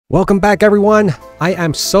Welcome back, everyone. I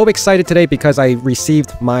am so excited today because I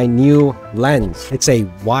received my new lens. It's a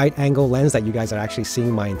wide angle lens that you guys are actually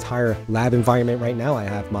seeing my entire lab environment right now. I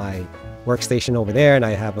have my workstation over there, and I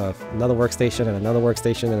have another workstation and another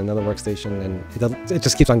workstation and another workstation, and it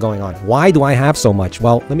just keeps on going on. Why do I have so much?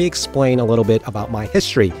 Well, let me explain a little bit about my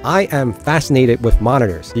history. I am fascinated with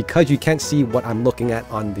monitors because you can't see what I'm looking at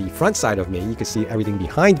on the front side of me. You can see everything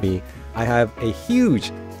behind me. I have a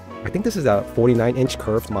huge, I think this is a 49-inch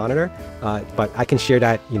curved monitor, but I can share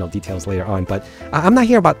that, details later on. But I'm not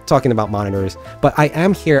here talking about monitors, but I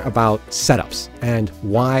am here about setups and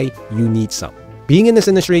why you need some. Being in this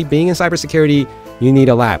industry, being in cybersecurity, you need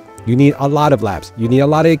a lab. You need a lot of labs. You need a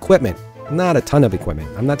lot of equipment, not a ton of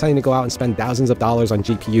equipment. I'm not telling you to go out and spend thousands of dollars on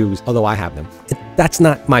GPUs, although I have them. That's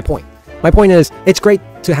not my point. My point is, it's great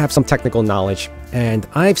to have some technical knowledge. And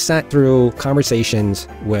I've sat through conversations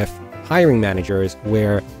with hiring managers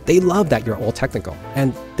where they love that you're all technical,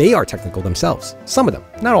 and they are technical themselves. Some of them,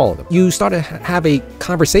 not all of them. You start to have a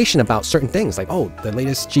conversation about certain things like, oh, the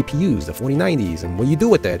latest GPUs, the 4090s, and what you do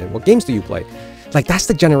with it, and what games do you play? Like, that's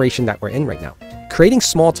the generation that we're in right now. Creating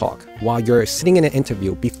small talk while you're sitting in an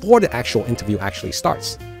interview before the actual interview actually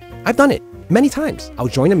starts. I've done it many times. I'll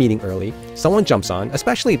join a meeting early, someone jumps on,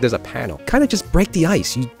 especially if there's a panel. Kind of just break the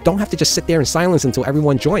ice. You don't have to just sit there in silence until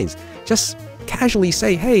everyone joins. Just casually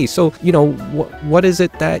say, hey, so, what is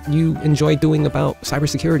it that you enjoy doing about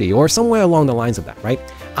cybersecurity, or somewhere along the lines of that, right?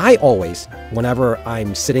 I always, whenever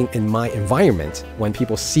I'm sitting in my environment, when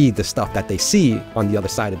people see the stuff that they see on the other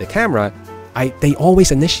side of the camera, they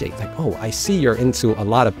always initiate, like, oh, I see you're into a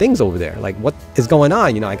lot of things over there. Like, what is going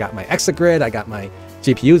on? I got my exagrid, I got my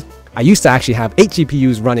GPUs. I used to actually have 8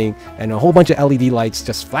 GPUs running and a whole bunch of LED lights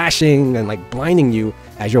just flashing and like blinding you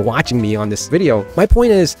as you're watching me on this video. My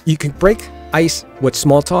point is, you can break ice with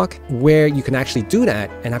small talk where you can actually do that.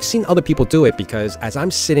 And I've seen other people do it, because as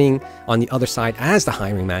I'm sitting on the other side as the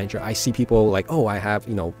hiring manager, I see people like, oh, I have,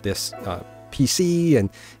 this PC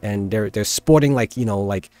and they're sporting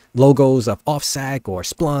like logos of OffSec or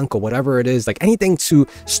Splunk or whatever it is, like anything to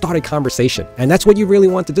start a conversation. And that's what you really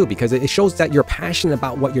want to do, because it shows that you're passionate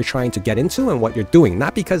about what you're trying to get into and what you're doing,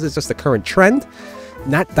 not because it's just the current trend.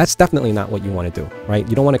 That's definitely not what you want to do, right?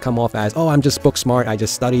 You don't want to come off as, oh, I'm just book smart, I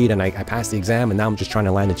just studied and I passed the exam and now I'm just trying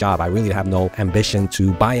to land a job. I really have no ambition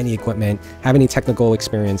to buy any equipment, have any technical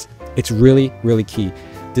experience. It's really, really key.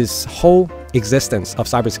 This whole existence of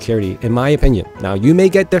cybersecurity, in my opinion, now you may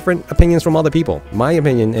get different opinions from other people. My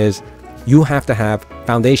opinion is you have to have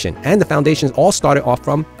foundation, and the foundations all started off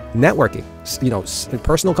from networking,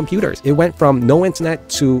 personal computers. It went from no internet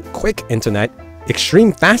to quick internet,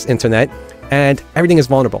 extreme fast internet, and everything is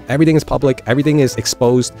vulnerable. Everything is public. Everything is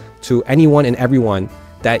exposed to anyone and everyone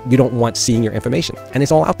that you don't want seeing your information. And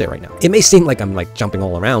it's all out there right now. It may seem like I'm like jumping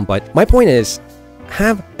all around, but my point is,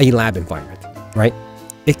 have a lab environment, right?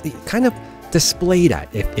 It kind of display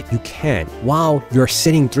that if you can while you're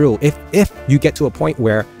sitting through. If you get to a point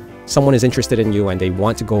where someone is interested in you and they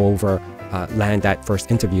want to go over, land that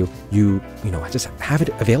first interview, you just have it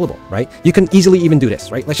available, right? You can easily even do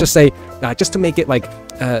this, right? Let's just say, just to make it like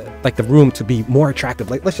the room to be more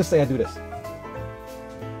attractive, like let's just say I do this.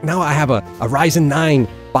 Now I have a Ryzen 9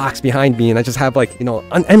 box behind me, and I just have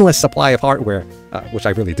an endless supply of hardware, which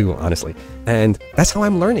I really do, honestly. And that's how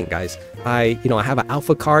I'm learning, guys. I have an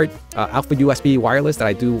Alpha card, Alpha USB wireless that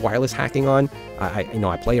I do wireless hacking on.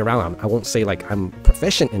 I play around. I won't say like I'm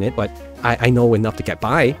proficient in it, but I know enough to get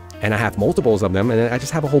by, and I have multiples of them, and I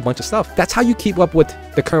just have a whole bunch of stuff. That's how you keep up with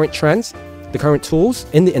the current trends, the current tools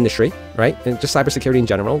in the industry, right? And just cybersecurity in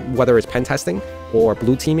general, whether it's pen testing or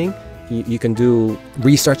blue teaming. You can do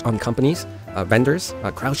research on companies, vendors,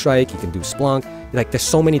 CrowdStrike, you can do Splunk. Like, there's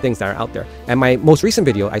so many things that are out there. And my most recent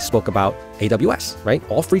video, I spoke about AWS, right?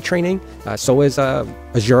 All free training. So is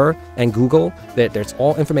Azure and Google. There's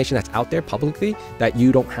all information that's out there publicly that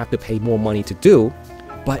you don't have to pay more money to do,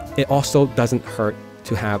 but it also doesn't hurt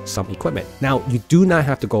to have some equipment. Now, you do not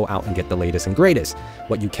have to go out and get the latest and greatest.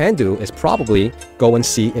 What you can do is probably go and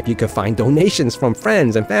see if you can find donations from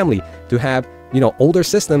friends and family to have older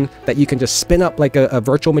system that you can just spin up like a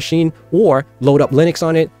virtual machine, or load up Linux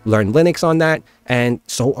on it, learn Linux on that, and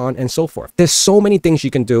so on and so forth. There's so many things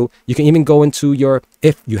you can do. You can even go into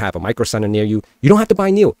if you have a micro center near you, you don't have to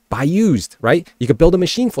buy new, buy used, right? You could build a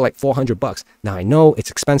machine for like $400. Now, I know it's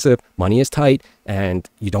expensive, money is tight, and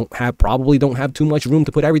you probably don't have too much room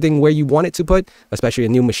to put everything where you want it to put, especially a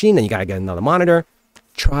new machine, and you gotta get another monitor.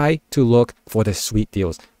 Try to look for the sweet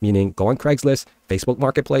deals, meaning go on Craigslist, Facebook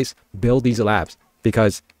Marketplace, build these labs,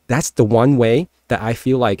 because that's the one way that I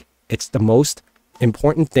feel like it's the most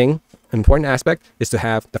important aspect, is to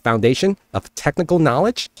have the foundation of technical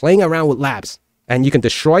knowledge, playing around with labs, and you can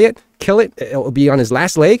destroy it, kill it. It'll be on his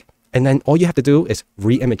last leg. And then all you have to do is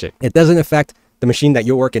re-image it. It doesn't affect the machine that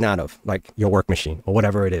you're working out of, like your work machine or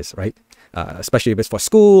whatever it is, right? Especially if it's for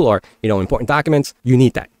school or, important documents, you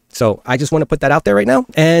need that. So I just want to put that out there right now.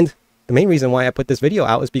 And the main reason why I put this video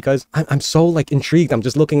out is because I'm so like intrigued. I'm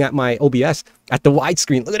just looking at my OBS at the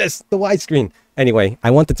widescreen. Look at this, the widescreen. Anyway,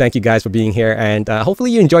 I want to thank you guys for being here, and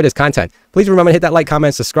hopefully you enjoyed this content. Please remember to hit that like,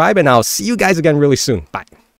 comment, subscribe, and I'll see you guys again really soon. Bye.